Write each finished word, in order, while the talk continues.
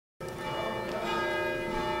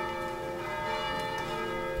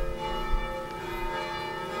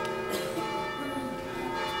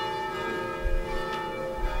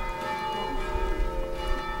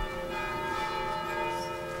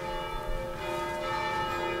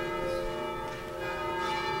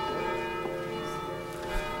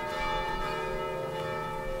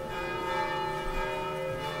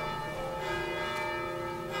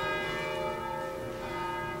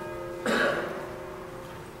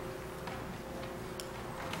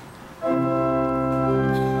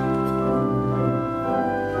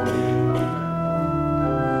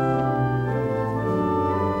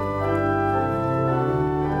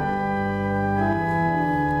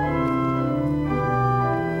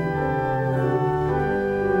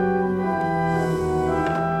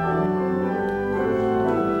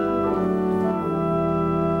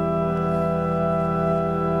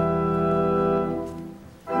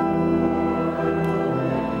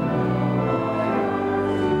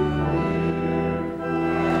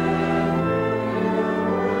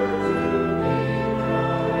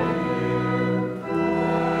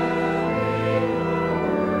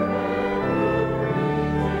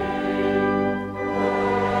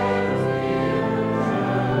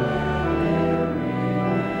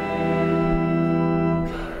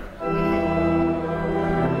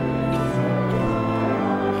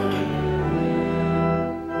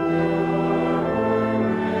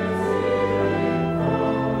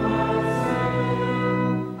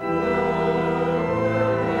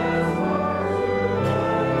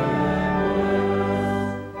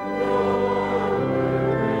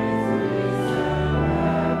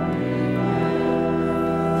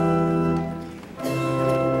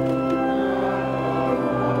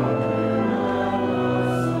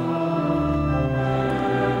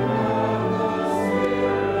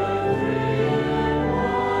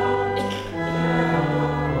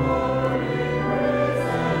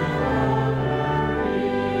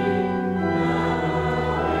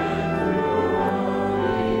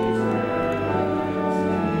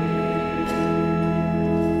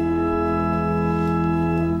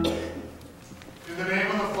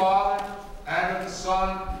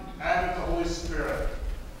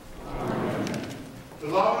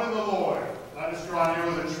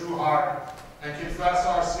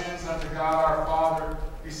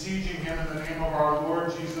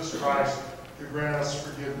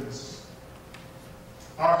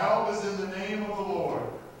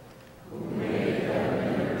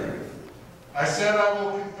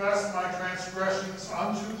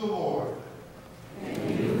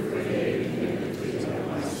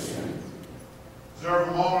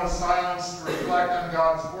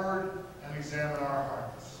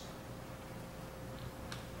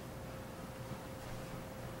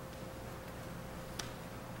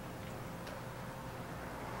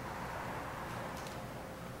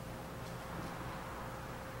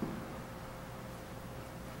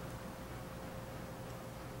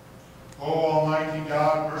O Almighty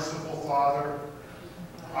God, merciful Father,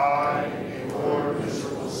 I, a poor,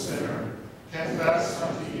 miserable sinner, confess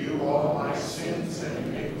unto you all my sins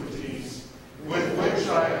and iniquities, with which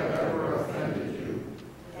I have ever offended you,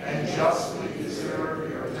 and justly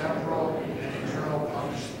deserve your temporal and eternal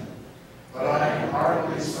punishment. But I am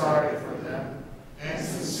heartily sorry for them, and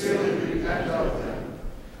sincerely repent of them,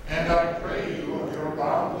 and I pray you of your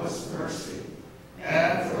boundless mercy,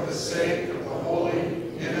 and for the sake of the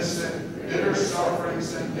holy, innocent, bitter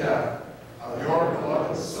sufferings and death of your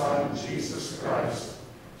beloved Son, Jesus Christ,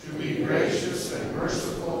 to be gracious and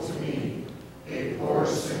merciful to me, a poor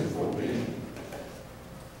sinful being.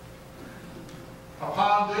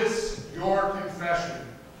 Upon this, your confession,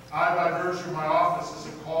 I, by virtue of my office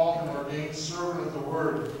as a called and ordained servant of the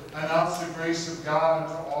Word, announce the grace of God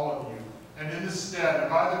unto all of you. And in this stead, and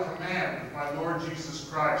by the command of my Lord Jesus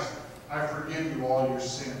Christ, I forgive you all your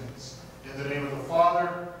sins. In the name of the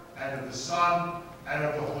Father, and of the Son, and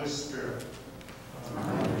of the Holy Spirit.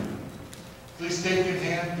 Amen. Please take in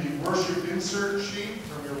hand the worship insert sheet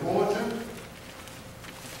from your bulletin.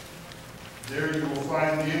 There you will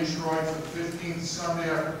find the introit for the 15th Sunday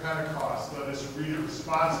after Pentecost. Let us read it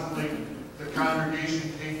responsibly, the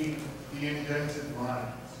congregation taking the indented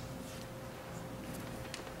lines.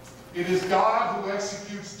 It is God who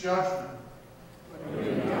executes judgment.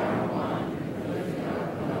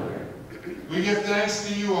 We give thanks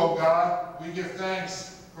to you, O God. We give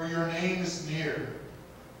thanks for your name is near.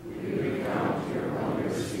 We recount your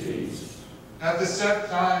wondrous deeds. At the set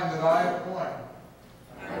time that I appoint,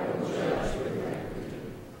 I will judge with equity.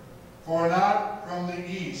 For not from the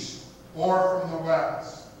east or from the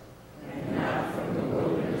west, And not from the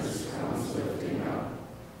wilderness comes lifting up.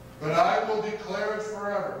 but I will declare it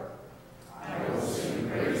forever. I will sing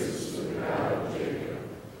praises to the God of Jacob.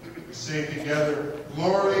 We say together,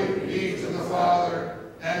 glory be to the Father,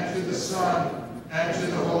 and to the Son, and to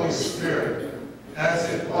the Holy Spirit, as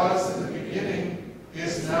it was in the beginning,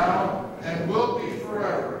 is now, and will be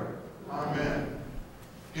forever. Amen.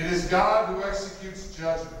 It is God who executes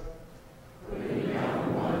judgment. Putting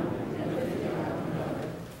down one and lifting up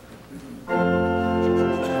another.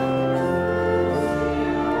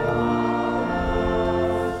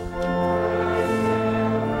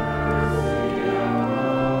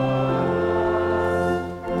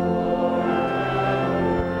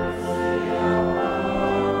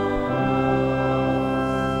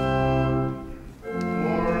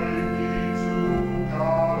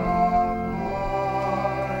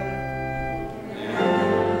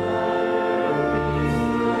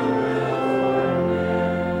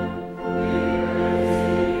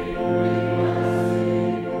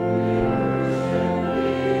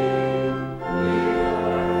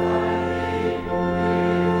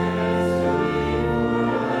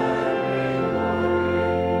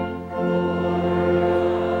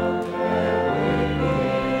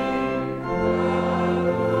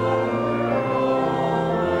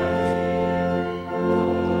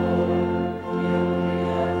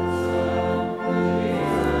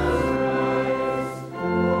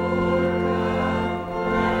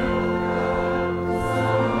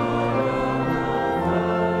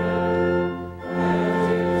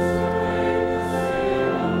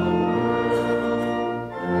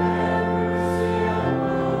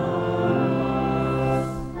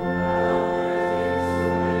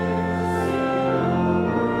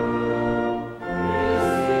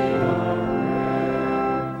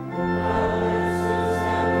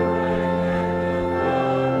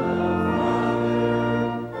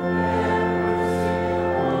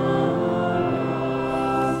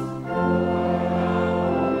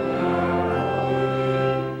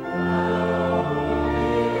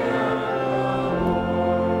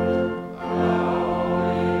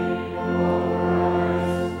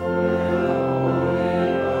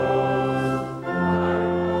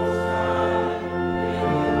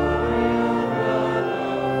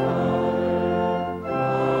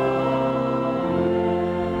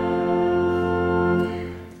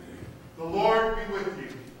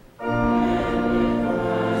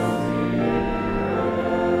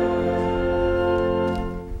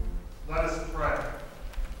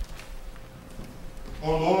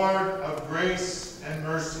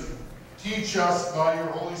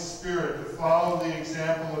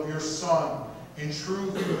 in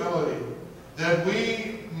true humility, that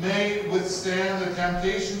we may withstand the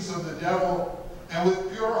temptations of the devil and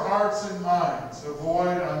with pure hearts and minds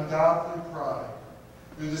avoid ungodly pride.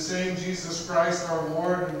 Through the same Jesus Christ our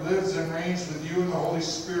Lord, who lives and reigns with you in the Holy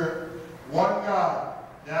Spirit, one God,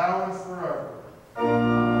 now and forever.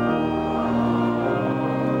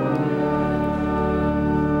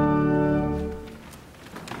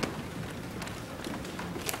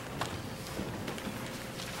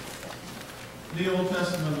 The Old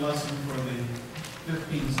Testament lesson for the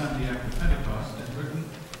 15th Sunday after Pentecost is written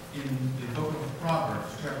in the book of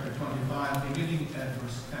Proverbs, chapter 25, beginning at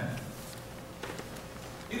verse 10.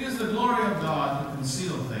 It is the glory of God to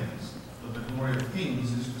conceal things, but the glory of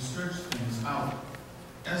kings is to search things out.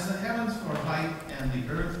 As the heavens for height and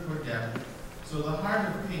the earth for depth, so the heart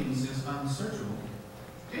of kings is unsearchable.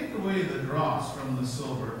 Take away the dross from the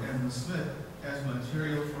silver, and the smith has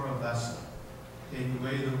material for a vessel. Take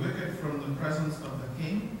away the wicked from the presence of the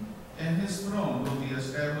king, and his throne will be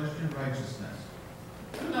established in righteousness.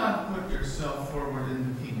 Do not put yourself forward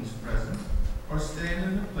in the king's presence, or stand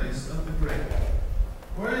in the place of the great.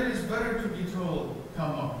 For it is better to be told,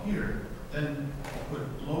 come up here, than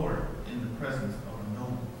put lower in the presence of a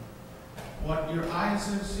noble. What your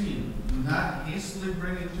eyes have seen, do not hastily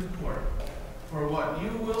bring it to court. For what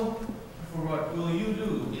will you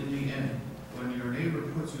do in the end, when your neighbor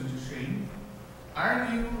puts you to shame?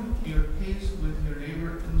 Argue your case with your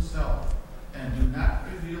neighbor himself, and do not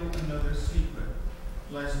reveal another's secret,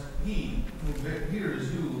 lest he who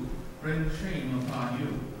hears you bring shame upon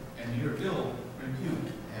you, and your ill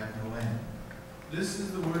repute have no end. This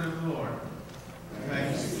is the word of the Lord.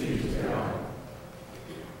 Thanks be to God.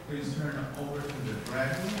 Please turn over to the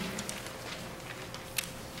graduate.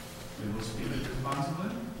 We will speak it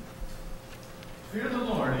responsibly. Fear the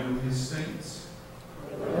Lord, you his saints.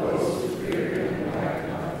 Those who fear him lack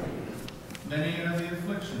nothing. Many are the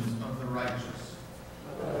afflictions of the righteous.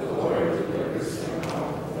 The Lord delivers him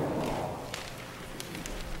out of them all.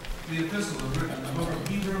 The epistle is written in the book of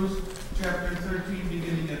Hebrews, chapter 13,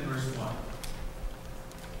 beginning at verse 1.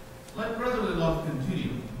 Let brotherly love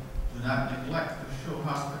continue. Do not neglect to show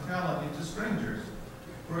hospitality to strangers,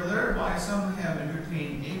 for thereby some have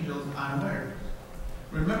entertained angels unawares.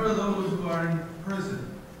 Remember those who are in prison,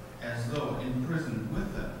 as though in prison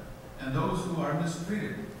with them, and those who are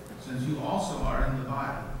mistreated, since you also are in the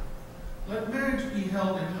body. Let marriage be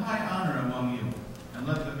held in high honor among you, and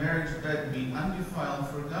let the marriage bed be undefiled,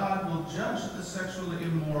 for God will judge the sexually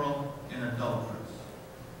immoral and adulterous.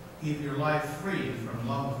 Keep your life free from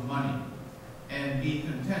love of money, and be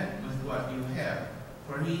content with what you have,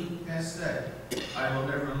 for he has said, I will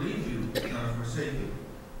never leave you nor forsake you.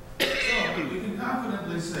 So we can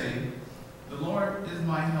confidently say, the Lord is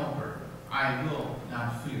my helper, I will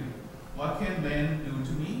not fear. What can man do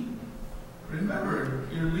to me? Remember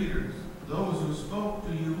your leaders, those who spoke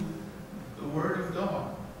to you the word of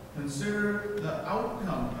God. Consider the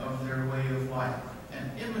outcome of their way of life,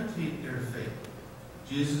 and imitate their faith.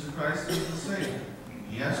 Jesus Christ is the same,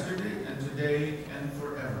 yesterday and today and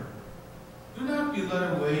forever. Do not be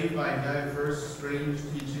led away by diverse strange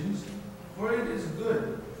teachings, for it is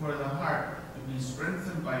good for the heart to be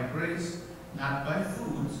strengthened by grace, not by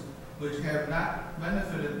foods, which have not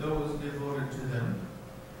benefited those devoted to them.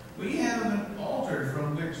 We have an altar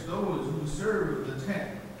from which those who serve the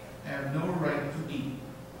tent have no right to eat.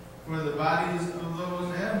 For the bodies of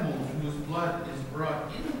those animals whose blood is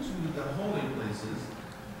brought into the holy places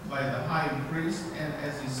by the high priest, and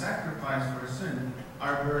as a sacrifice for sin,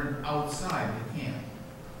 are burned outside the camp.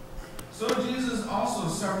 So Jesus also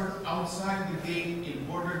suffered outside the gate in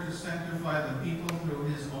order to sanctify the people through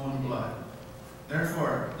his own blood.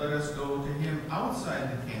 Therefore, let us go to him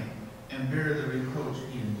outside the camp and bear the reproach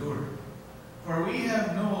he endured. For we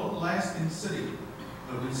have no lasting city,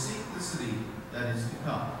 but we seek the city that is to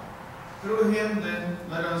come. Through him, then,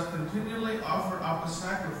 let us continually offer up a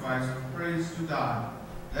sacrifice of praise to God,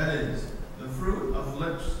 that is, the fruit of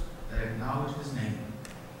lips that acknowledge his name.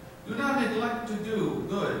 Do not neglect to do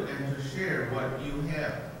good and to share what you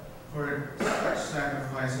have, for such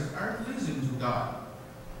sacrifices are pleasing to God.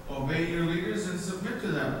 Obey your leaders and submit to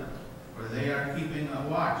them, for they are keeping a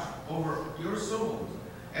watch over your souls,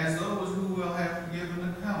 as those who will have to give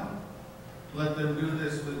an account. Let them do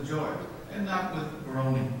this with joy, and not with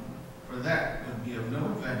groaning, for that would be of no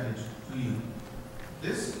advantage to you.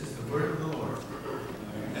 This is the word of the Lord.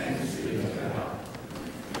 Thanks be to God.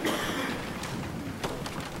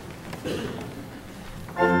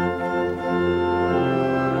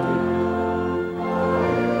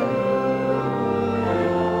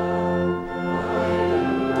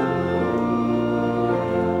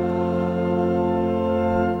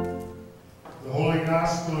 The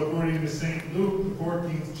St. Luke, the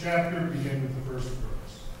 14th chapter, begin with the first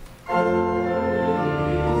verse.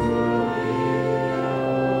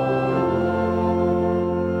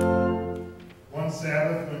 One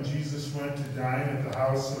Sabbath, when Jesus went to dine at the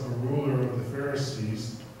house of a ruler of the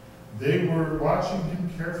Pharisees, they were watching him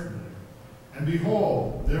carefully. And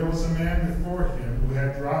behold, there was a man before him who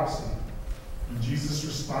had dropsy. And Jesus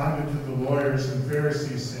responded to the lawyers and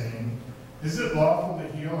Pharisees, saying, "Is it lawful to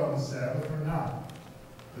heal on the Sabbath or not?"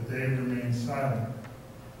 But they remained silent.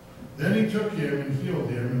 Then he took him and healed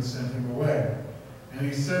him and sent him away. And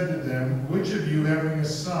he said to them, "Which of you, having a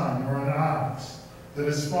son or an ox that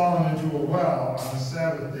has fallen into a well on the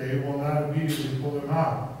Sabbath day, will not immediately pull him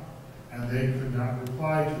out?" And they could not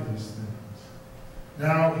reply to these things.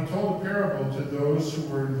 Now he told a parable to those who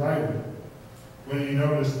were invited. When he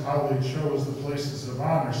noticed how they chose the places of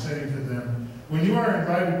honor, saying to them, "When you are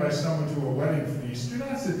invited by someone to a wedding feast, do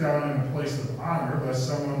not sit down in a place of honor, lest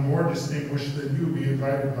someone more distinguished than you be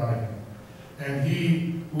invited by him. And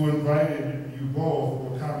he who invited you both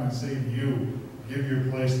will come and say to you, 'Give your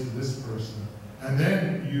place to this person.' And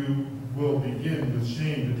then you will begin with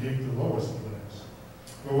shame to take the lowest place.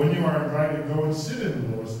 But when you are invited, go and sit in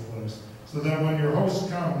the lowest place, so that when your host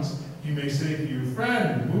comes, he may say to you,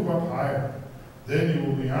 'Friend, move up higher.' Then you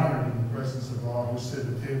will be honored in the presence of all who sit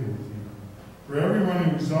at table with you. For everyone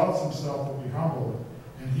who exalts himself will be humbled,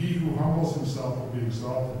 and he who humbles himself will be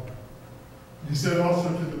exalted." He said also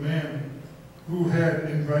to the man who had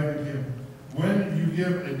invited him, "When you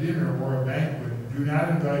give a dinner or a banquet, do not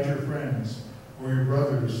invite your friends, or your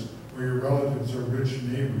brothers, or your relatives, or rich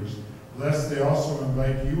neighbors, lest they also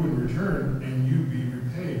invite you in return, and you be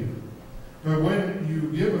repaid. But when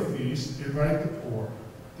you give a feast, invite the poor,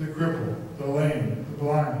 the crippled, the lame, the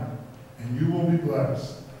blind, and you will be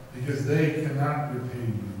blessed, because they cannot repay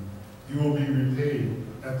you. You will be repaid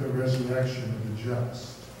at the resurrection of the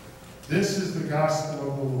just." This is the gospel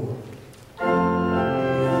of the Lord.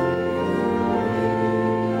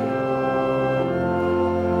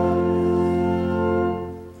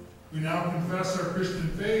 We now confess our Christian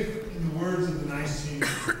faith in the words of the Nicene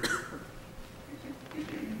Creed.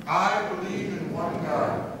 I believe in one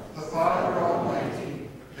God, the Father Almighty,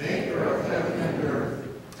 maker of heaven and earth,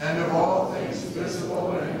 and of all things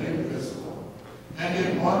visible and invisible, and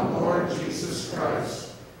in one Lord Jesus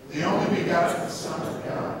Christ, the only begotten Son of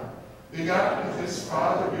God, begotten of his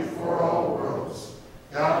Father before all worlds,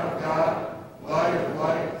 God of God, light of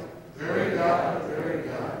light, very God of very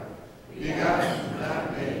God, begotten,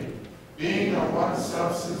 not made, being of one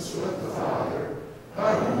substance with the Father,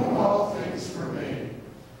 by whom all things were made,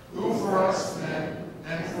 who for us men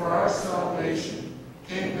and for our salvation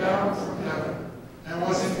came down from heaven, and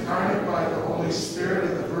was incarnate by the Holy Spirit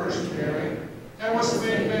of the Virgin Mary, and was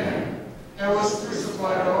made man, and was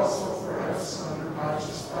crucified also for us under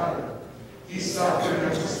Pontius Pilate. He suffered and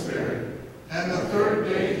was buried, and the third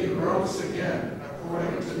day he rose again,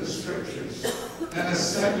 according to the Scriptures, and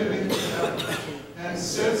ascended into heaven, and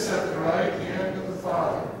sits at the right hand of the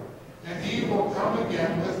Father. And he will come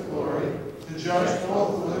again with glory to judge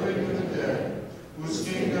both the living and the dead, whose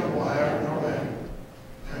kingdom will have no end.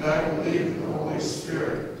 And I believe in the Holy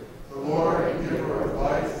Spirit, the Lord and giver of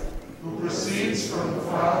life, who proceeds from the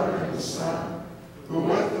Father and the Son, who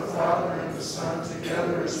with the Father and the Son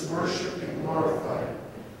together is worshipped and glorified,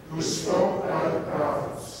 who spoke by the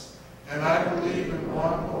prophets. And I believe in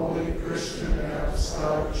one holy Christian and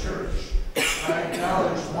apostolic church. I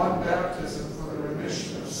acknowledge one baptism for the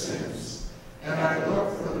remission of sins, and I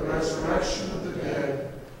look for the resurrection of the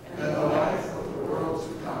dead and the life of the world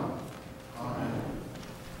to come. Amen.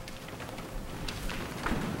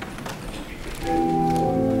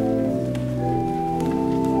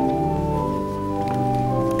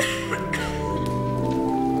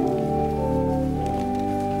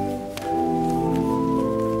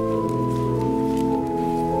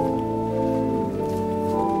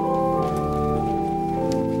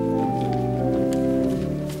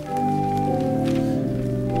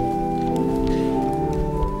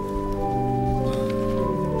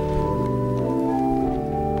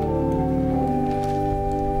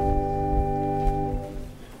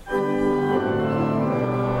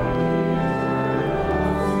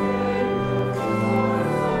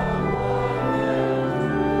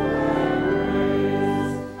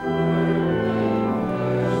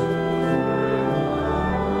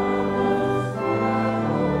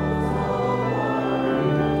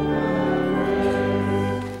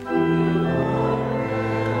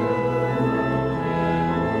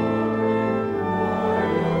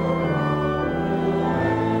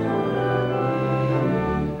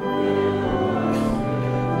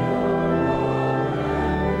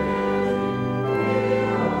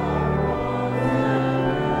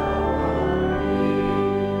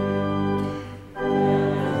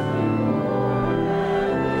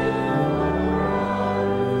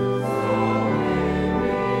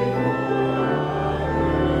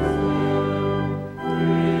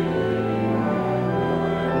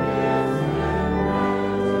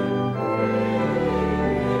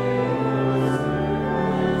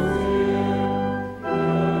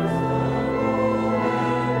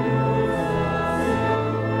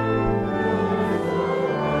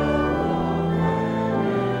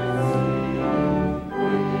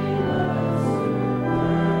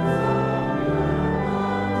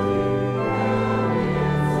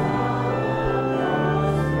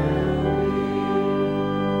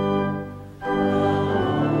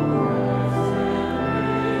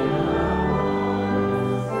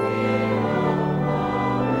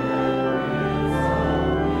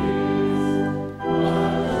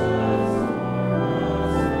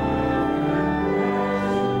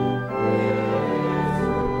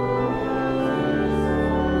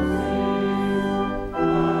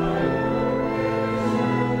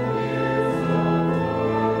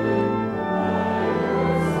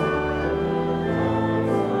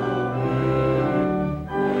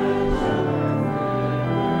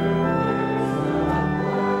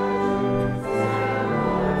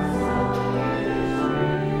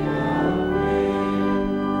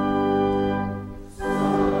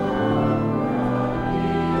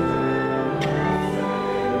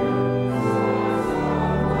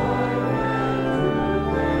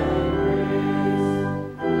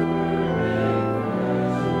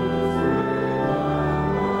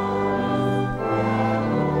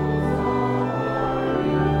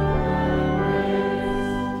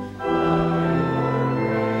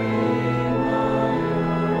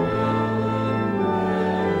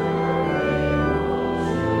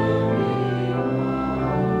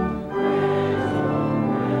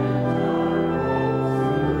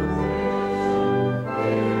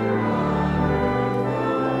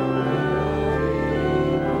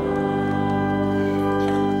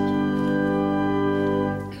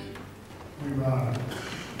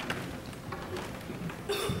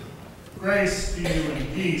 Grace to you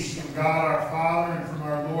and peace from God our Father and from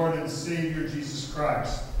our Lord and Savior Jesus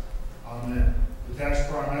Christ. Amen. The text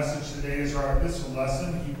for our message today is our epistle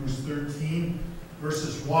lesson, Hebrews 13,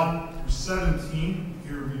 verses 1 through 17.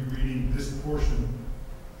 Here we'll be reading this portion.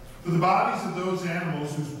 For the bodies of those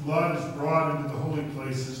animals whose blood is brought into the holy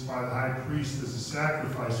places by the high priest as a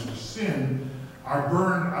sacrifice for sin are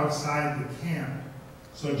burned outside the camp.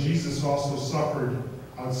 So Jesus also suffered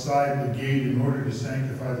outside the gate in order to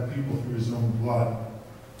sanctify the people through his own blood.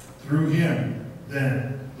 Through him,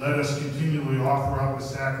 then, let us continually offer up a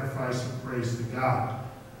sacrifice of praise to God.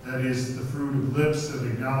 That is, the fruit of lips that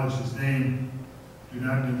acknowledge his name. Do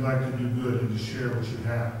not neglect to do good and to share what you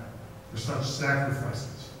have, for such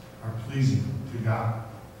sacrifices are pleasing to God.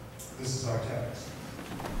 This is our text.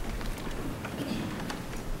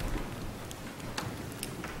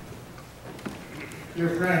 Dear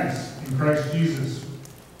friends in Christ Jesus,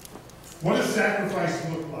 what does sacrifice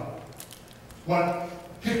look like? What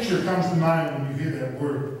picture comes to mind when you hear that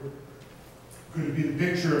word? Could it be the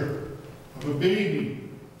picture of a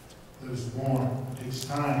baby that is born? It takes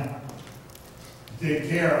time to take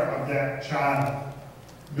care of that child.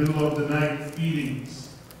 Middle of the night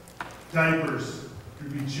feedings. Diapers to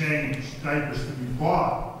be changed. Diapers to be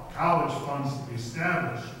bought. College funds to be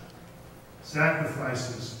established.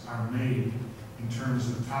 Sacrifices are made in terms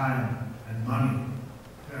of time and money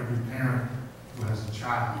to every parent who has a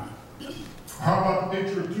child. How about the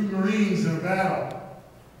picture of two Marines in a battle?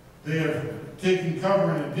 They have taken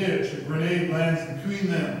cover in a ditch. A grenade lands between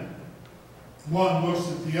them. One looks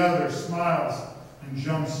at the other, smiles, and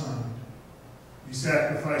jumps on it. He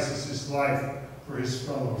sacrifices his life for his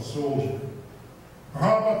fellow soldier. Or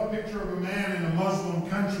how about the picture of a man in a Muslim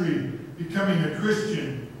country becoming a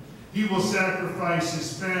Christian? He will sacrifice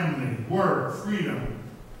his family, work, freedom,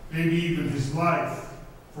 maybe even his life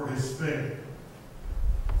for his faith.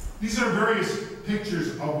 These are various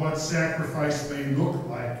pictures of what sacrifice may look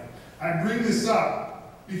like. I bring this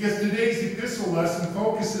up because today's epistle lesson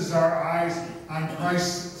focuses our eyes on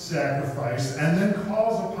Christ's sacrifice and then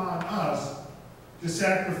calls upon us to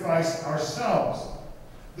sacrifice ourselves.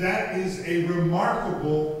 That is a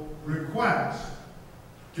remarkable request.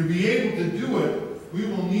 To be able to do it, we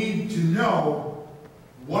will need to know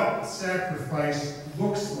what sacrifice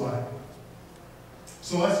looks like.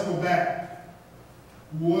 So let's go back,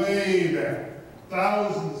 way back,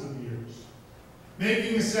 thousands of years.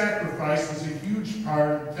 Making a sacrifice was a huge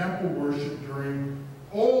part of temple worship during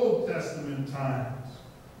Old Testament times.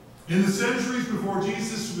 In the centuries before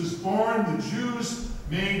Jesus was born, the Jews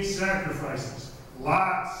made sacrifices,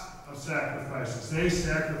 lots of sacrifices. They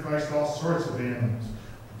sacrificed all sorts of animals.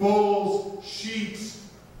 Bulls,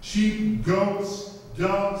 sheep, goats,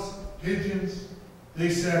 doves, pigeons. They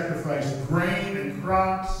sacrificed grain and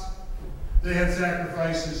crops. They had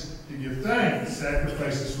sacrifices to give thanks,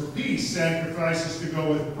 sacrifices for peace, sacrifices to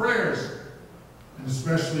go with prayers, and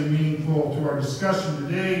especially meaningful to our discussion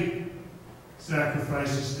today,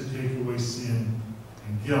 sacrifices to take away sin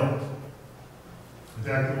and guilt. In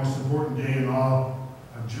fact, the most important day in all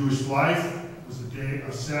of Jewish life was a day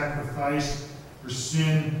of sacrifice for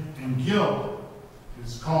sin and guilt.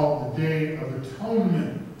 It's called the Day of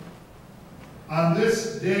Atonement. On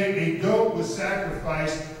this day, a goat was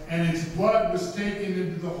sacrificed, and its blood was taken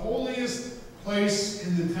into the holiest place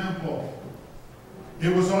in the temple.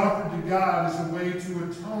 It was offered to God as a way to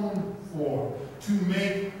atone for, to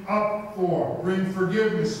make up for, bring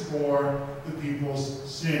forgiveness for the people's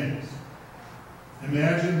sins.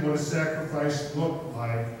 Imagine what a sacrifice looked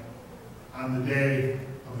like on the Day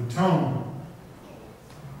of Atonement.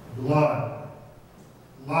 Blood.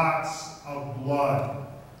 Lots of blood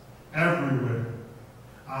everywhere.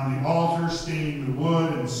 On the altar, staining the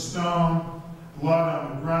wood and stone, blood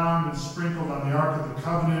on the ground and sprinkled on the Ark of the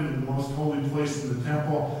Covenant in the most holy place in the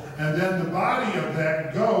temple. And then the body of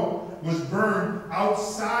that goat was burned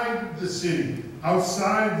outside the city,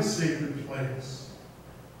 outside the sacred place.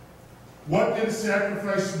 What did a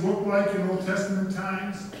sacrifice look like in Old Testament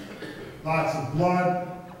times? Lots of blood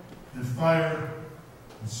and fire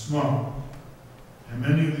and smoke. And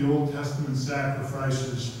many of the Old Testament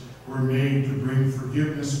sacrifices were made to bring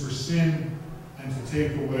forgiveness for sin and to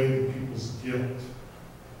take away the people's guilt.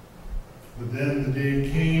 But then the day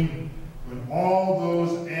came when all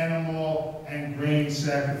those animal and grain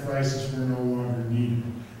sacrifices were no longer needed.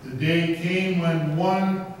 The day came when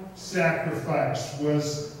one sacrifice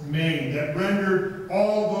was made that rendered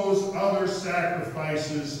all those other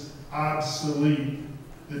sacrifices obsolete.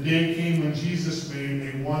 The day came when Jesus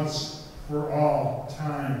made a once-for-all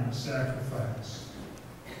time sacrifice.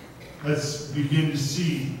 Let's begin to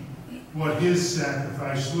see what his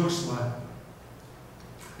sacrifice looks like.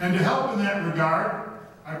 And to help in that regard,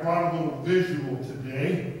 I brought a little visual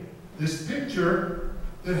today. This picture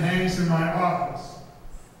that hangs in my office.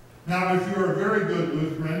 Now, if you're a very good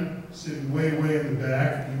Lutheran, sitting way, way in the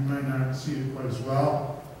back, you might not see it quite as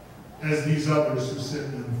well as these others who sit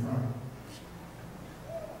in the front.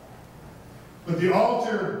 But the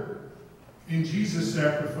altar in Jesus'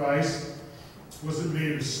 sacrifice wasn't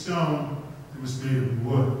made of stone, it was made of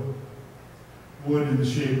wood. Wood in the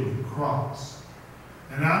shape of a cross.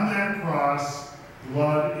 And on that cross,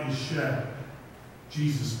 blood is shed.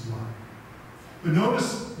 Jesus' blood. But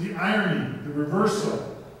notice the irony, the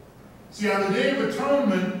reversal. See, on the Day of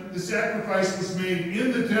Atonement, the sacrifice was made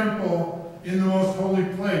in the temple, in the most holy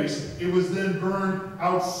place. It was then burned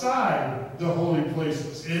outside the holy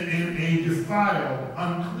places, in a defiled,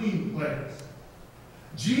 unclean place.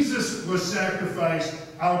 Jesus was sacrificed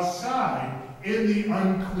outside in the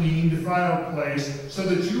unclean, defiled place so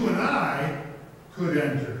that you and I could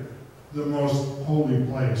enter the most holy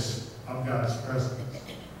place of God's presence.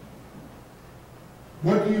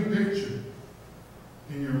 What do you picture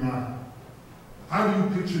in your mind? How do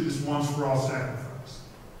you picture this once-for-all sacrifice?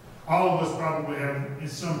 All of us probably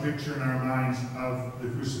have some picture in our minds of the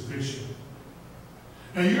crucifixion.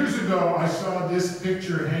 Now, years ago, I saw this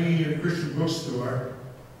picture hanging in a Christian bookstore,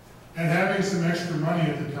 and having some extra money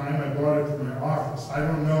at the time, I bought it for my office. I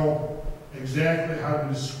don't know exactly how to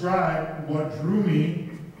describe what drew me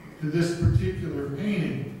to this particular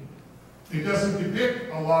painting. It doesn't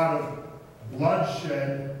depict a lot of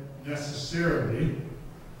bloodshed necessarily,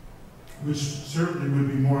 which certainly would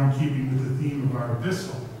be more in keeping with the theme of our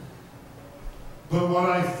epistle. But what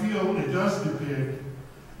I feel it does depict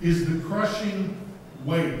is the crushing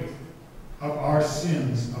weight of our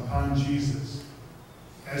sins upon Jesus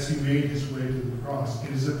as he made his way to the cross.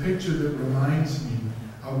 It is a picture that reminds me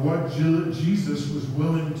of what Jesus was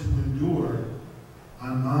willing to endure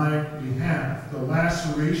on my behalf. The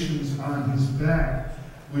lacerations on his back,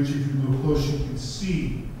 which if you look close you can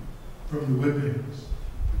see from the whippings.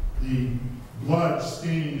 The blood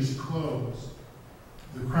staining his clothes.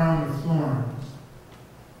 The crown of thorns.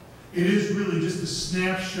 It is really just a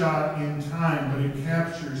snapshot in time, but it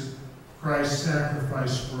captures Christ's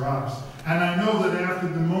sacrifice for us. And I know that after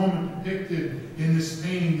the moment depicted in this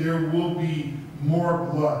painting, there will be more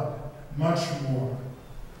blood, much more.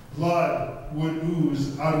 Blood would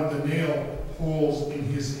ooze out of the nail holes in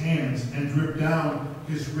his hands and drip down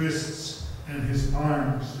his wrists and his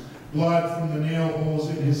arms. Blood from the nail holes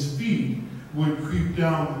in his feet would creep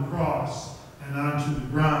down the cross and onto the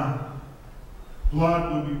ground.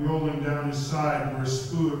 Blood would be rolling down his side where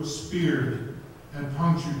a spear had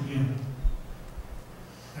punctured him.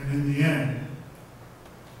 And in the end,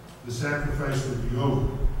 the sacrifice would be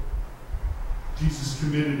over. Jesus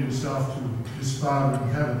committed himself to his Father in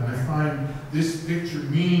heaven. I find this picture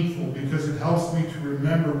meaningful because it helps me to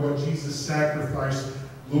remember what Jesus' sacrifice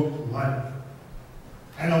looked like.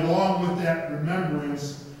 And along with that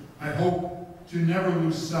remembrance, I hope to never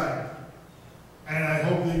lose sight. And I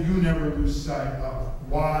hope that you never lose sight of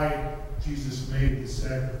why Jesus made the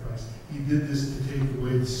sacrifice. He did this to take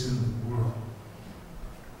away the sin of the world.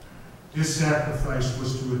 His sacrifice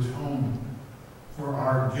was to atone for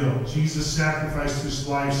our guilt. Jesus sacrificed his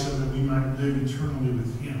life so that we might live eternally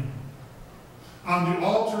with him. On the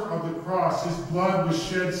altar of the cross, his blood was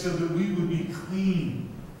shed so that we would be clean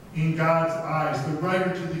in God's eyes. The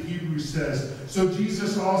writer to the Hebrews says, so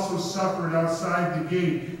Jesus also suffered outside the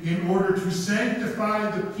gate in order to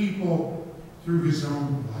sanctify the people through his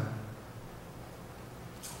own blood.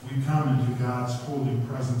 We come into God's holy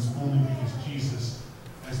presence only because Jesus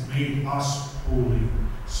has made us holy,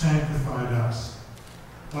 sanctified us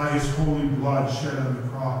by his holy blood shed on the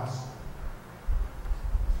cross.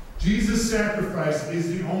 Jesus' sacrifice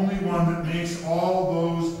is the only one that makes all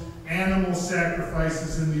those animal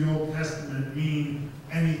sacrifices in the Old Testament mean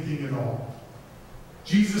anything at all.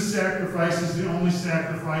 Jesus' sacrifice is the only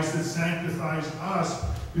sacrifice that sanctifies us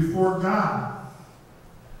before God.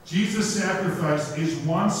 Jesus' sacrifice is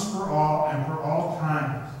once for all and for all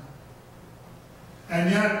times. And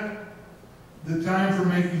yet, the time for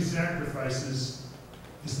making sacrifices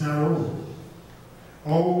is not over.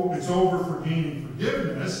 Oh, it's over for gaining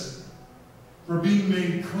forgiveness, for being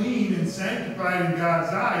made clean and sanctified in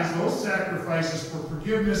God's eyes. Those sacrifices for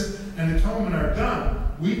forgiveness and atonement are done.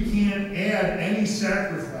 We can't add any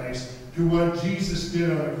sacrifice to what Jesus did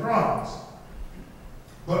on the cross.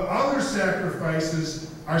 But other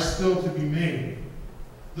sacrifices are still to be made.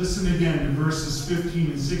 Listen again to verses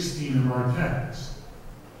 15 and 16 of our text.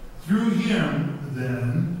 Through him,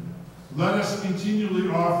 then, let us continually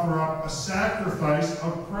offer up a sacrifice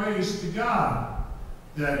of praise to God.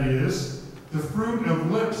 That is, the fruit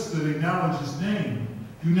of lips that acknowledge his name.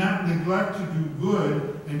 Do not neglect to do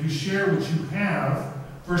good and to share what you have,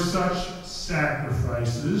 for such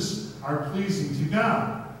sacrifices are pleasing to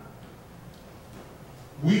God.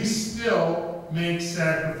 We still make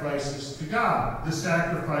sacrifices to God. The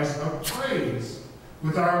sacrifice of praise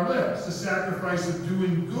with our lips, the sacrifice of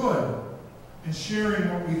doing good and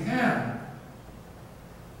sharing what we have.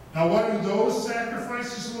 Now, what do those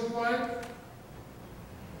sacrifices look like?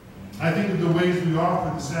 I think of the ways we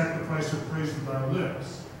offer the sacrifice of praise with our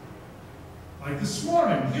lips. Like this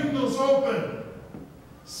morning, hymnals open,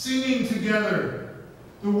 singing together,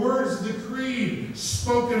 the words of the creed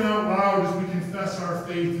spoken out loud as we confess our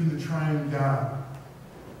faith in the triune God.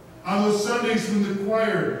 On those Sundays when the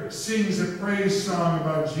choir sings a praise song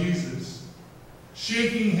about Jesus,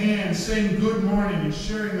 shaking hands, saying good morning, and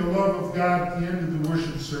sharing the love of God at the end of the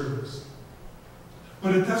worship service.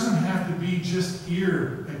 But it doesn't have to be just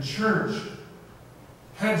here at church.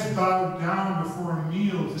 Heads bowed down before a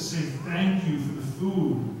meal to say thank you for the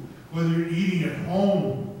food, whether you're eating at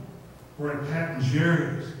home or at Pat and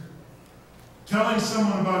Jerry's. Telling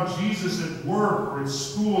someone about Jesus at work or at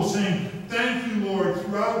school, saying, thank you, Lord,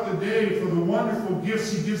 throughout the day for the wonderful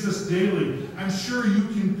gifts he gives us daily. I'm sure you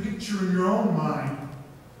can picture in your own mind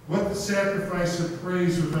what the sacrifice of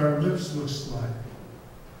praise with our lips looks like.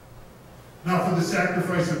 Now, for the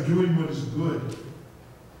sacrifice of doing what is good,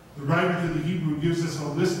 the writer to the Hebrew gives us a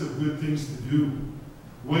list of good things to do,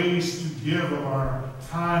 ways to give of our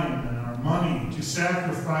time and our money, to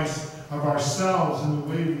sacrifice of ourselves in the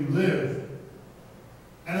way we live.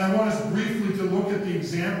 And I want us briefly to look at the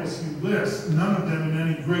examples he lists, none of them in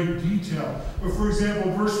any great detail. But for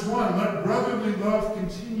example, verse 1, let brotherly love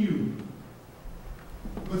continue.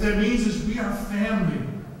 What that means is we are family.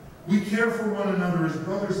 We care for one another as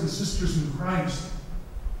brothers and sisters in Christ.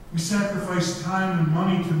 We sacrifice time and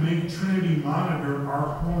money to make Trinity Monitor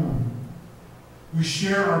our home. We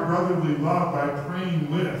share our brotherly love by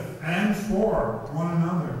praying with and for one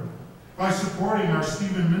another, by supporting our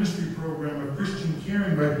Stephen Ministry program of Christian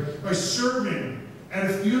caring, by serving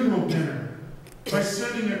at a funeral dinner, by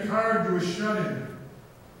sending a card to a shut-in.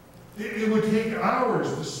 It would take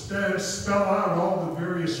hours to spell out all the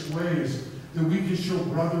various ways that we can show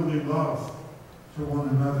brotherly love for one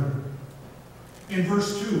another. In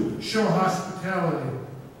verse 2, show hospitality.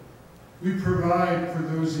 We provide for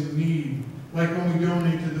those in need, like when we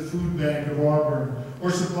donate to the food bank of Auburn,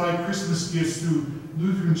 or supply Christmas gifts through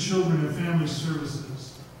Lutheran Children and Family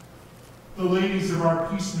Services. The ladies of our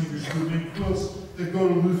peacemakers who make quilts that go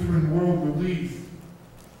to Lutheran World Relief.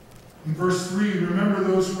 In verse 3, remember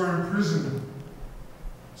those who are in prison.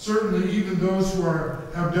 Certainly, even those who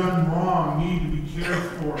have done wrong need to be cared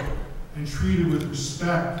for and treated with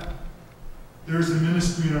respect. There's a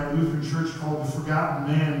ministry in our Lutheran Church called the Forgotten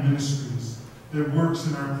Man Ministries that works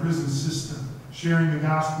in our prison system, sharing the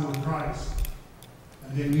gospel of Christ.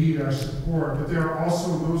 And they need our support. But there are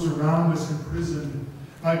also those around us imprisoned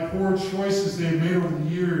by poor choices they've made over the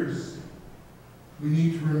years. We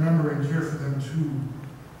need to remember and care for them too.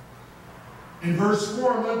 In verse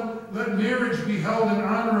 4, let marriage be held in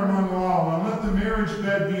honor among all, and let the marriage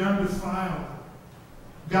bed be undefiled.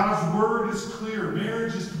 God's word is clear.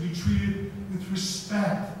 Marriage is to be treated with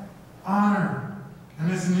respect, honor,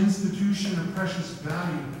 and as an institution of precious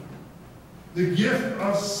value. The gift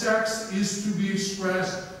of sex is to be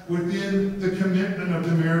expressed within the commitment of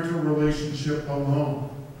the marital relationship alone.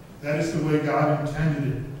 That is the way God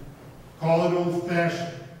intended it. Call it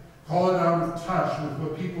old-fashioned. Call it out of touch with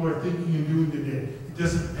what people are thinking and doing today. It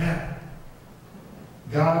doesn't matter.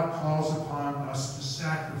 God calls upon us to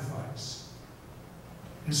sacrifice.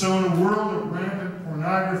 And so in a world of rampant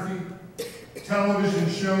pornography, television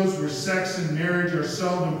shows where sex and marriage are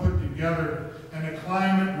seldom put together, and a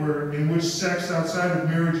climate in which sex outside of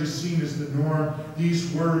marriage is seen as the norm,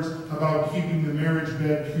 these words about keeping the marriage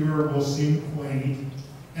bed pure will seem quaint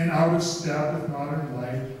and out of step with modern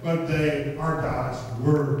life, but they are God's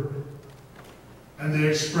word. And they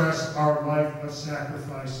express our life of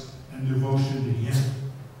sacrifice and devotion to Him.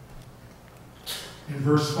 In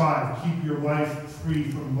verse 5, keep your life free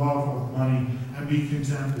from love of money and be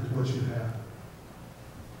content with what you have.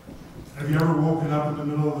 Have you ever woken up in the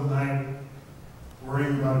middle of the night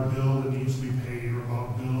worrying about a bill that needs to be paid or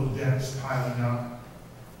about bill debts piling up?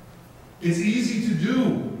 It's easy to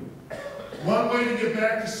do. One way to get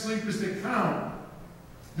back to sleep is to count,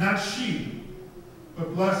 not sheep,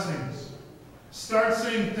 but blessings. Start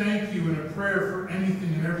saying thank you in a prayer for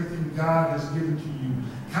anything and everything God has given to you.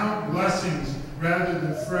 Count blessings rather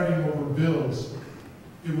than fretting over bills.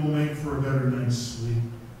 It will make for a better night's sleep.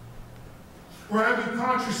 Or have you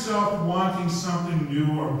caught yourself wanting something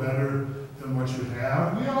new or better than what you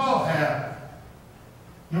have. We all have.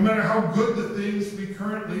 No matter how good the things we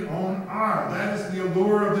currently own are. That is the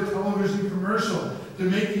allure of the television commercial, to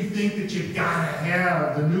make you think that you gotta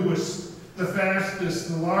have the newest, the fastest,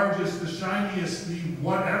 the largest, the shiniest, the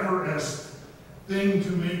whatever-est thing to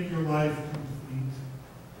make your life complete.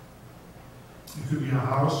 It could be a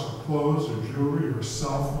house, or clothes, or jewelry, or a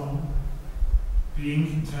cell phone. Being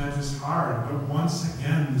content is hard, but once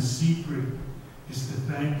again, the secret is to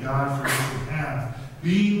thank God for what you have.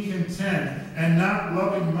 Being content and not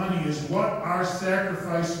loving money is what our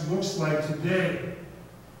sacrifice looks like today.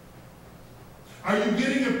 Are you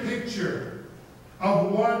getting a picture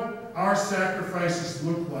of what our sacrifices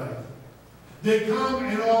look like? They come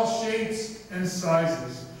in all shapes and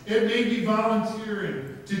sizes. It may be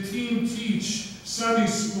volunteering to team teach Sunday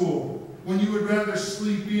school when you would rather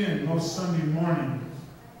sleep in most Sunday mornings.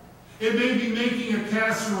 It may be making a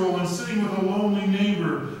casserole and sitting with a lonely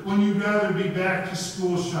neighbor when you'd rather be back to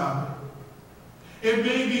school shopping. It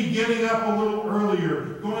may be getting up a little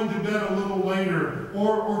earlier, going to bed a little later,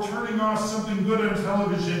 or turning off something good on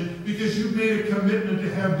television because you've made a commitment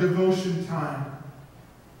to have devotion time.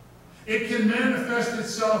 It can manifest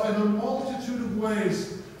itself in a multitude of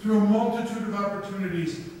ways through a multitude of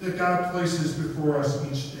opportunities that God places before us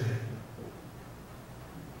each day.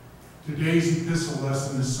 Today's epistle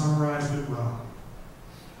lesson has summarized it well.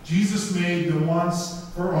 Jesus made the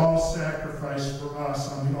once-for-all sacrifice for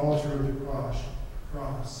us on the altar of the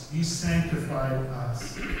cross. He sanctified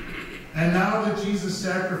us. And now that Jesus'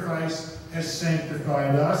 sacrifice has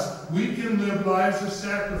sanctified us, we can live lives of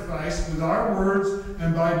sacrifice with our words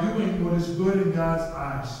and by doing what is good in God's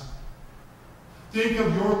eyes. Think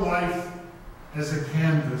of your life as a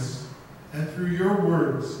canvas, and through your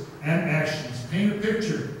words and actions, paint a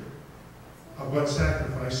picture of what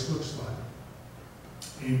sacrifice looks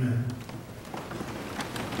like. Amen.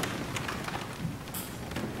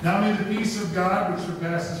 Now may the peace of God, which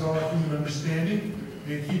surpasses all human understanding,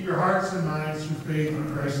 may keep your hearts and minds through faith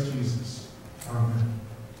in Christ Jesus. Amen.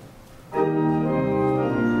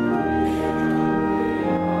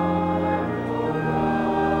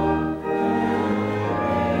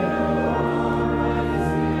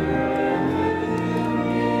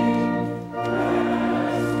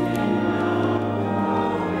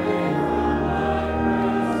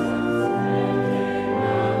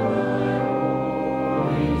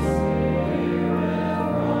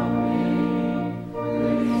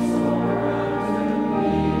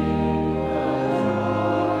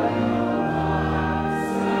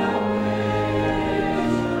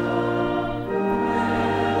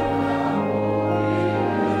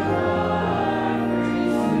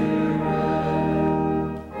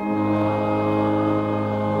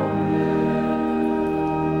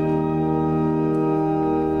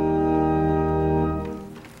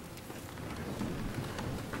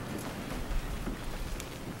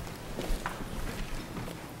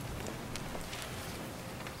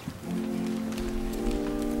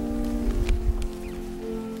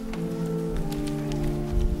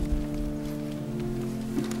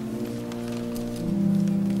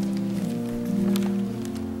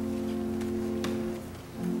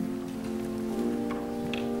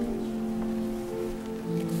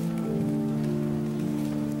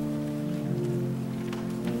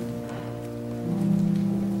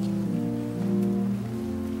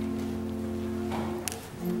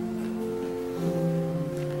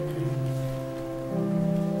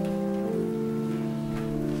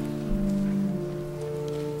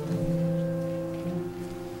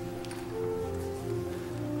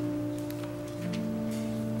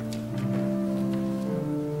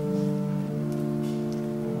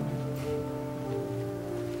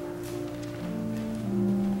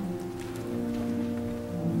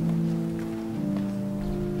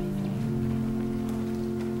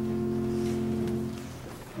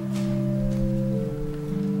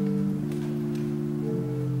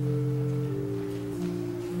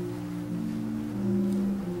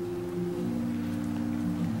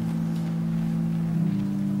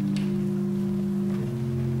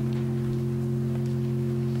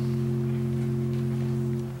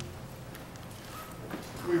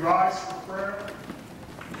 Rise for prayer.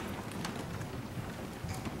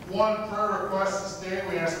 One prayer request this day.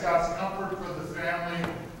 We ask God's comfort for the family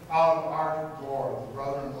of our Gore, the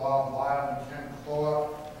brother-in-law of Lyle and Ken Kloa,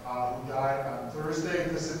 who died on Thursday.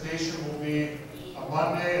 Visitation will be a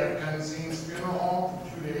Monday at Benzine's Funeral Home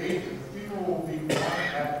from 2 to 8. And the funeral will be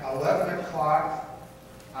at 11 o'clock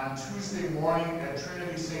on Tuesday morning at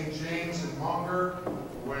Trinity St. James in Munger,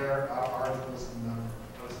 where ours was in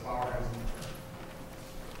the flower has been.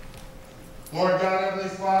 Lord God, Heavenly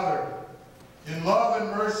Father, in love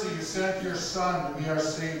and mercy, you sent your Son to be our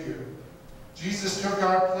Savior. Jesus took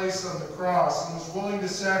our place on the cross and was willing to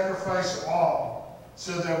sacrifice all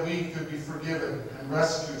so that we could be forgiven and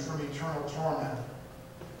rescued from eternal torment.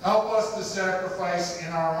 Help us to sacrifice in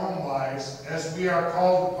our own lives as we are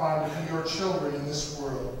called upon to be your children in this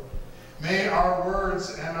world. May our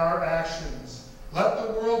words and our actions let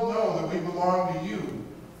the world know that we belong to you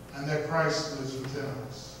and that Christ lives within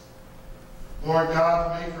us. Lord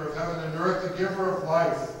God, the maker of heaven and earth, the giver of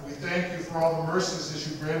life, we thank you for all the mercies that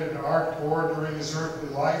you granted to our Lord during his earthly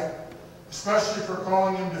life, especially for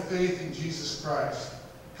calling him to faith in Jesus Christ.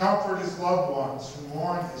 Comfort his loved ones who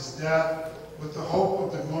mourn his death with the hope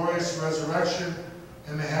of the glorious resurrection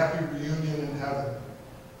and the happy reunion in heaven.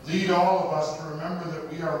 Lead all of us to remember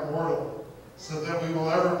that we are mortal, so that we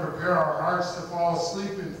will ever prepare our hearts to fall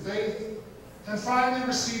asleep in faith and finally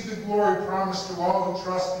receive the glory promised to all who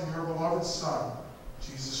trust in your beloved Son,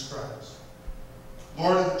 Jesus Christ.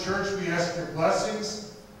 Lord of the church, we ask your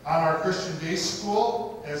blessings on our Christian Day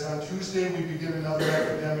School, as on Tuesday we begin another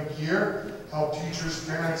academic year. Help teachers,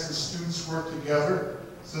 parents, and students work together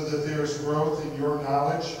so that there is growth in your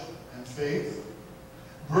knowledge and faith.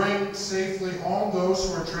 Bring safely home those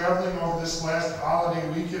who are traveling over this last holiday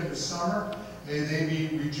weekend of summer. May they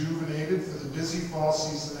be rejuvenated for the busy fall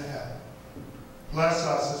season ahead. Bless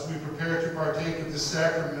us as we prepare to partake of the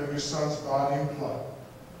sacrament of your Son's body and blood.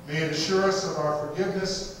 May it assure us of our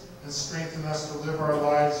forgiveness and strengthen us to live our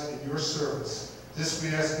lives in your service. This we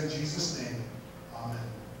ask in Jesus' name. Amen.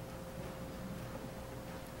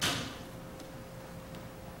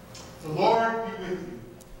 The Lord be with you.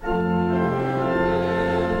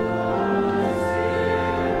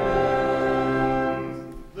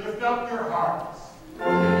 Lift up your hearts.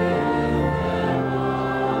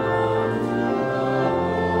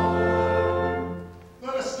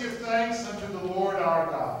 Let us give thanks unto the Lord our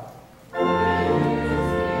God.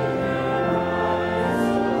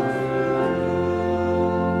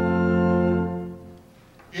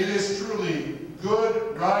 It is truly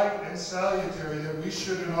good, right, and salutary that we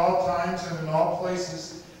should at all times and in all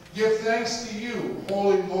places give thanks to you,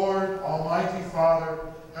 Holy Lord, Almighty Father,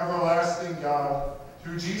 everlasting God,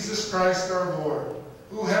 through Jesus Christ our Lord,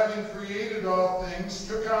 who, having created all things,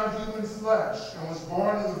 took on human flesh and was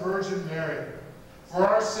born of the Virgin Mary. For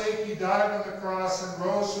our sake he died on the cross and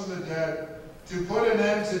rose from the dead to put an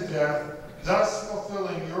end to death, thus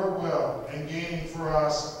fulfilling your will and gaining for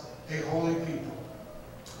us a holy people.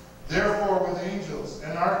 Therefore, with angels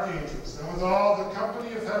and archangels and with all the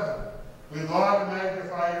company of heaven, we laud and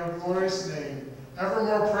magnify your glorious name,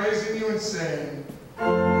 evermore praising you and saying,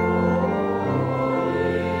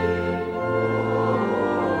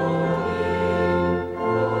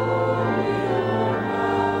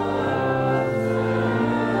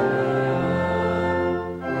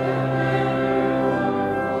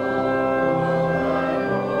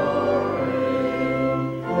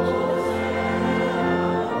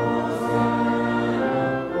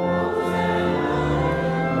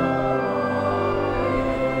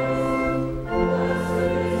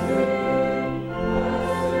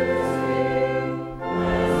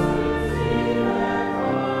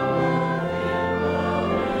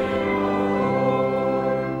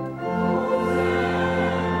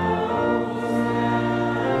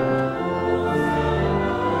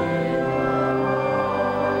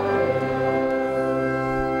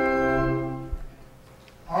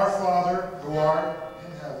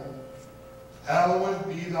 hallowed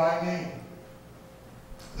be thy name.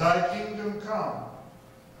 Thy kingdom come.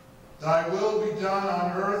 Thy will be done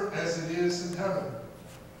on earth as it is in heaven.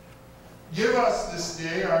 Give us this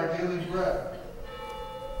day our daily bread,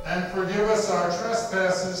 and forgive us our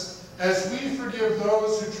trespasses as we forgive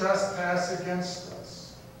those who trespass against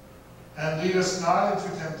us. And lead us not into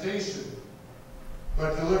temptation,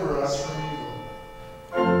 but deliver us from evil.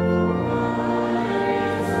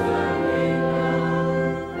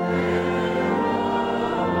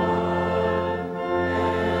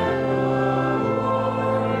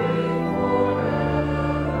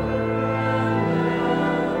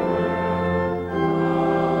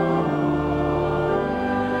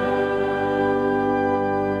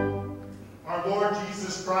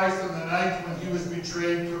 Christ, on the night when he was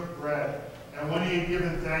betrayed, took bread, and when he had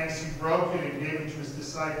given thanks, he broke it and gave it to his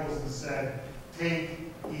disciples and said, "Take,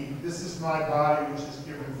 eat. This is my body, which is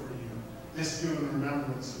given for you. This do in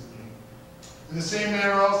remembrance of me." In the same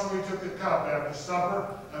manner also he took the cup after supper,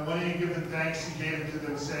 and when he had given thanks, he gave it to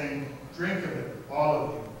them, saying, "Drink of it, all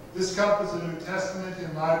of you. This cup is the New Testament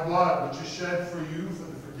in my blood, which is shed for you for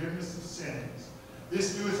the forgiveness of sins.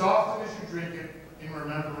 This do as often as you drink it in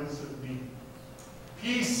remembrance of me."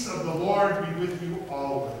 Peace of the Lord be with you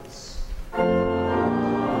always.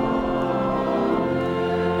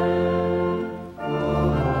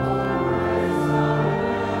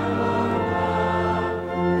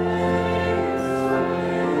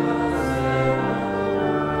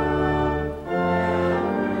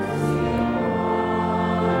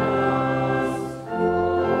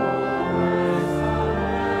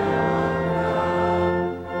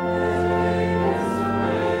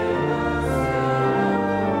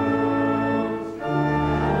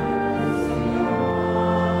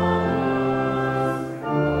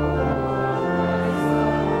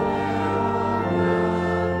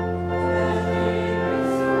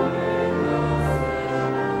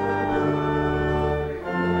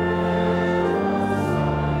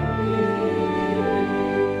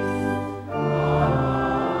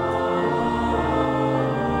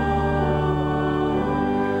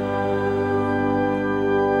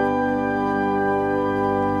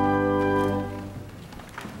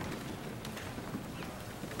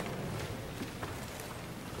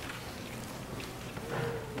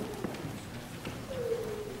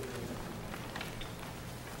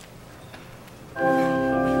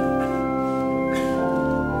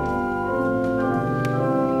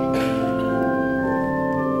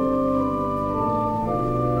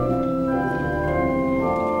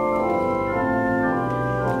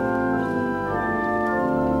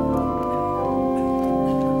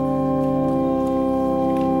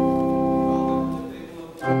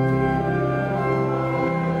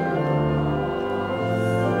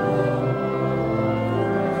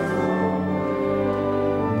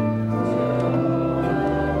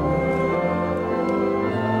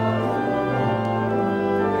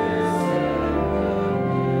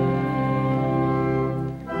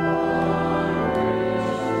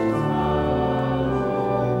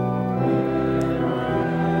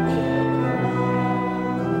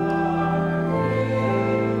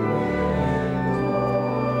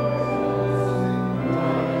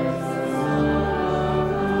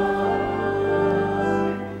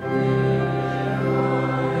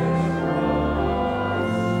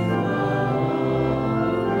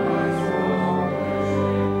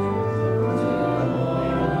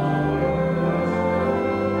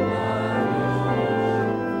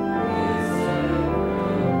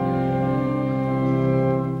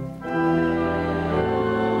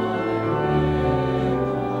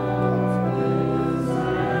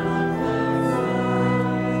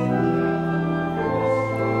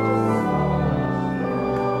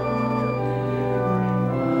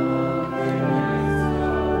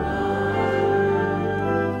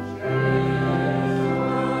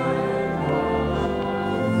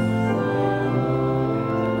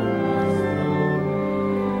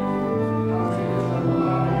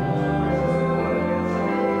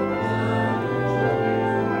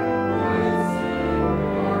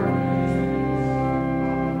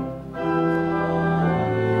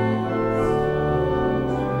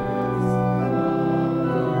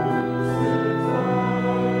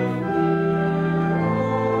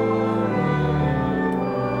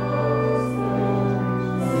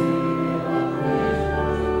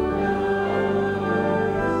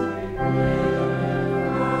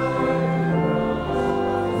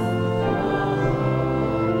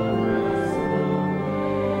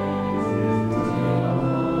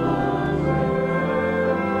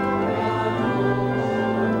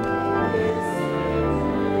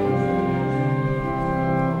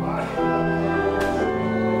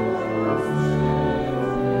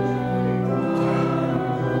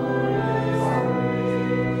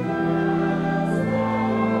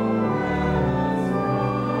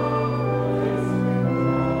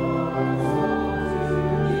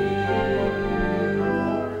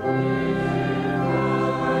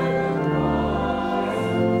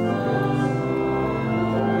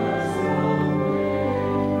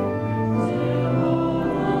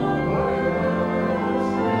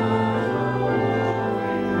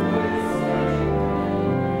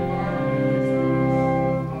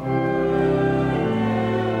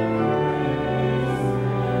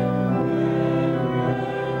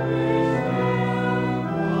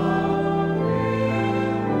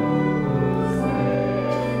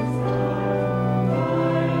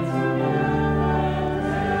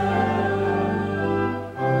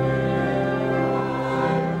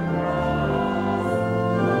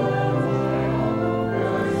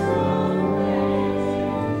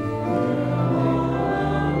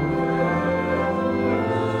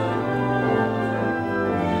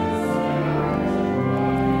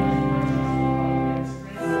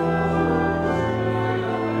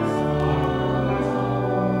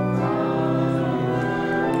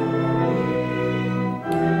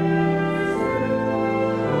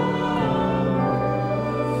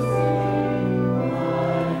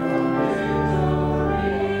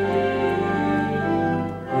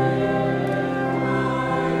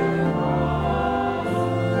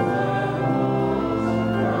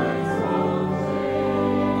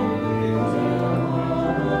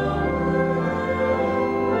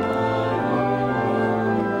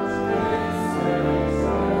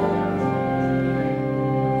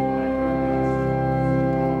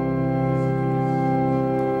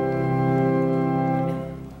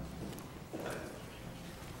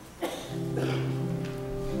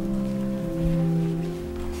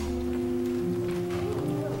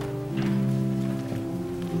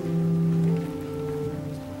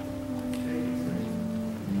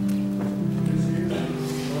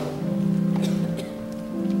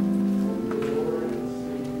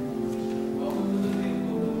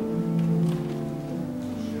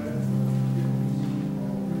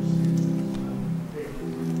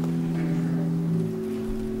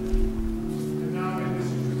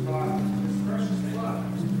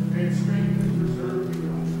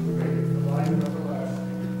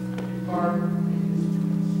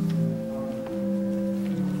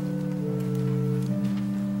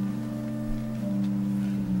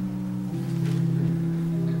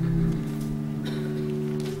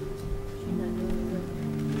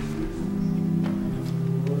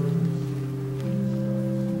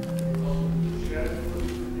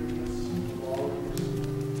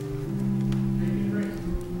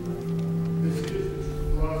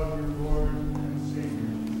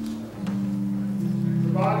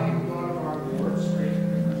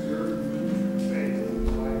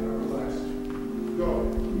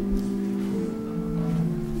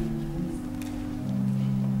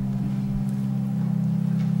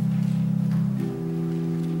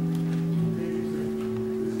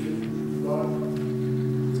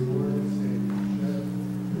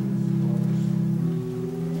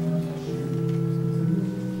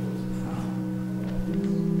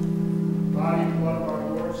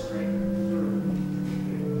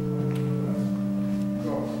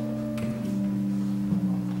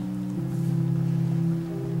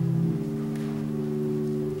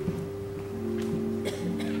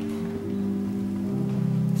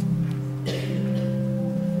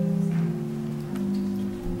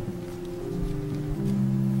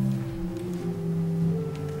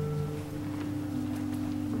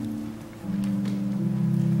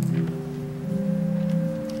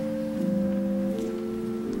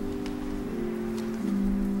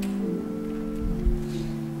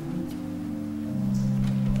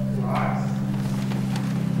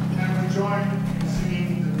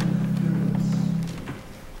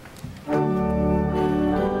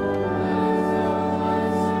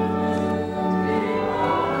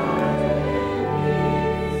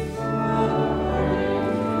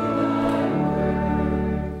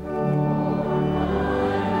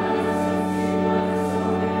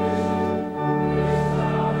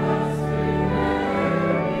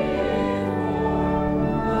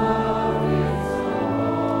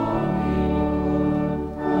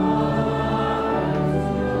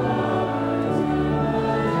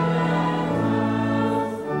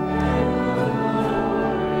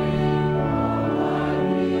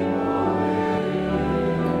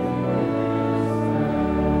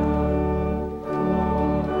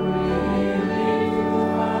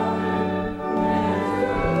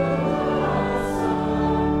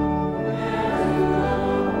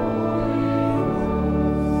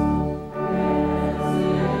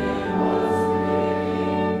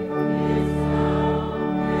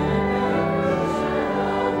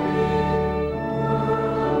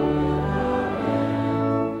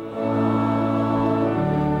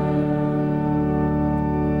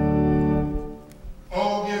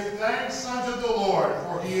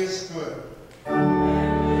 is good.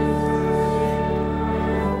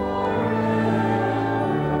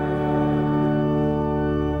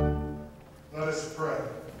 Let us pray.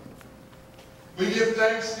 We give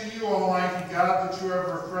thanks to you, Almighty God, that you have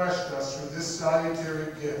refreshed us with this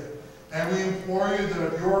salutary gift. And we implore you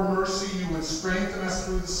that of your mercy you would strengthen us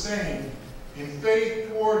through the same, in faith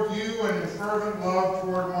toward you and in fervent love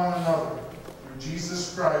toward one another. Through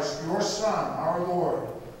Jesus Christ, your Son, our Lord,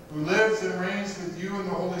 who lives and reigns with you in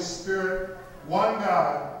the Holy Spirit, one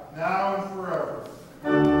God, now and forever.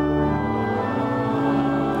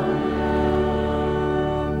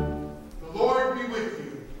 The Lord be with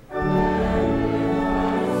you.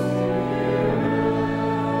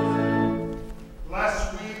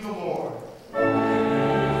 Bless we the Lord.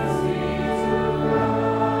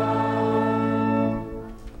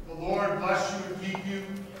 The Lord bless you and keep you.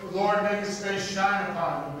 The Lord make his face shine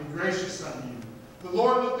upon you and be gracious unto you. The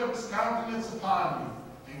Lord lift up his countenance upon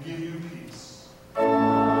you and give you peace.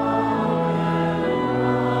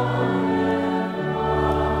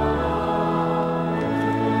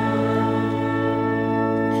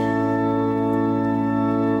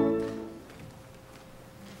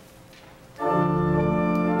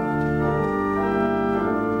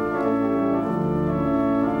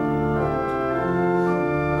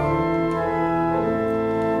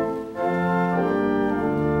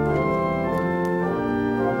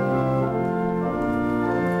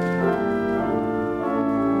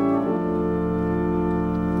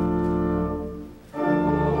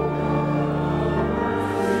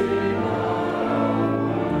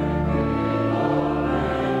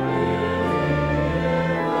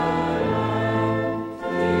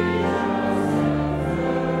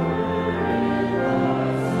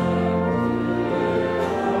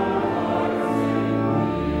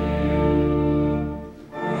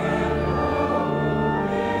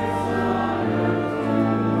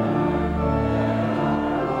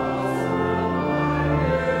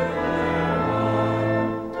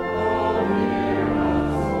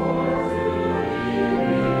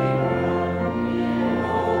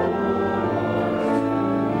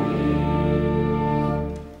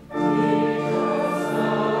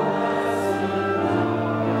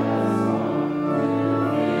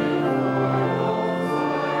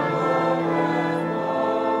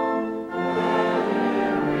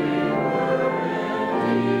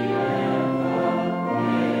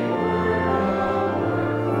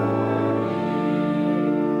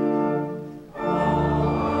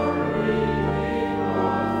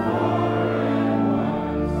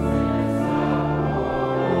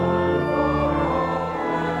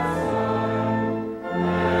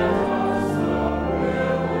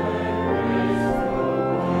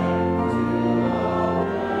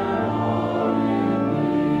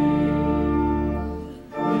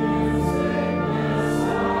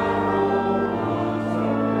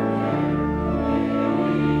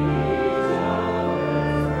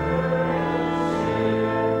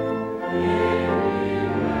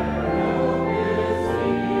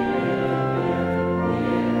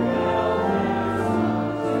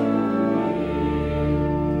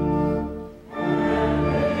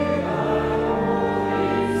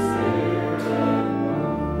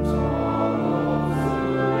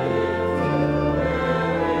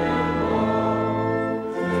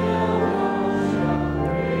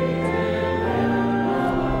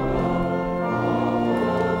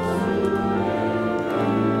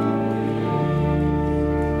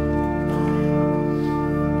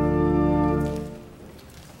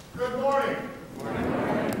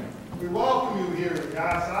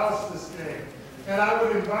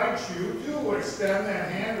 Extend that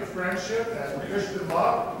hand of friendship, that Christian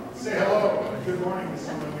love. Say hello. Good morning to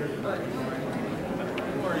someone here. Good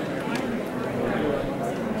morning.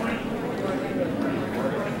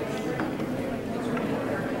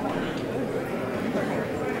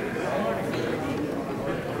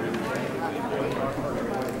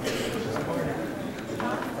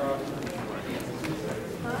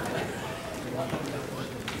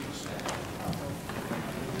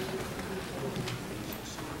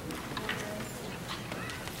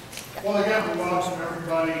 Well, again, we welcome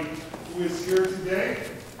everybody who is here today.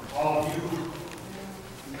 All of you who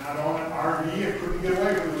do not own an RV and couldn't get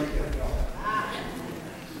away for the weekend.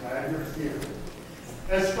 Glad you're here.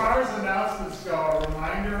 As far as announcements go, a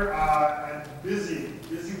reminder, and busy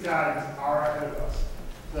times are ahead of us.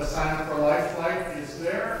 The sign up for Life Flight is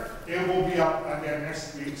there. It will be up again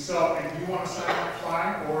next week. So if you want to sign up,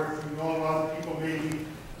 fine. Or if you know of other people maybe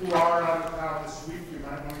who are out of town this week, you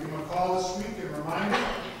might want to give them a call this week and remind them.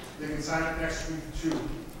 They can sign up next week too.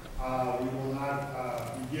 We will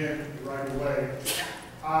not begin right away.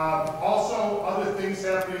 Also, other things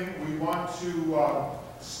happening. We want to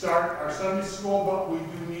start our Sunday school, but we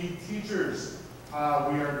do need teachers. We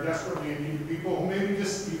are desperately in need of people who maybe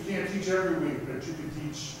just, you can't teach every week, but you can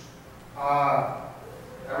teach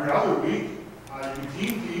every other week. You can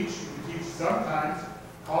team teach, you can teach sometimes.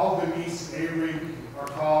 Call Denise Avery or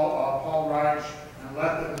call Paul Reich and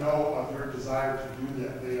let them know of your desire to do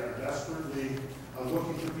that. They are desperately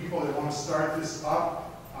looking for people. They want to start this up.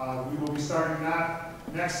 We will be starting not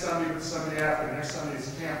next Sunday, but the Sunday after. Next Sunday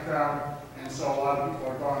is campground, and so a lot of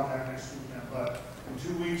people are gone that next weekend. But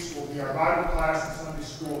in 2 weeks will be our Bible class and Sunday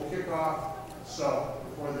school kickoff. So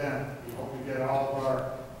before then, we hope to get all of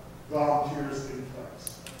our volunteers in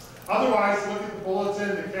place. Otherwise, look at the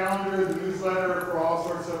bulletin, the calendar, the newsletter for all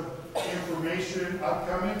sorts of information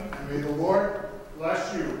upcoming. And may the Lord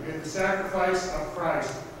bless you. May the sacrifice of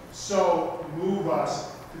Christ so move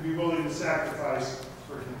us to be willing to sacrifice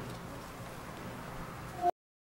for Him.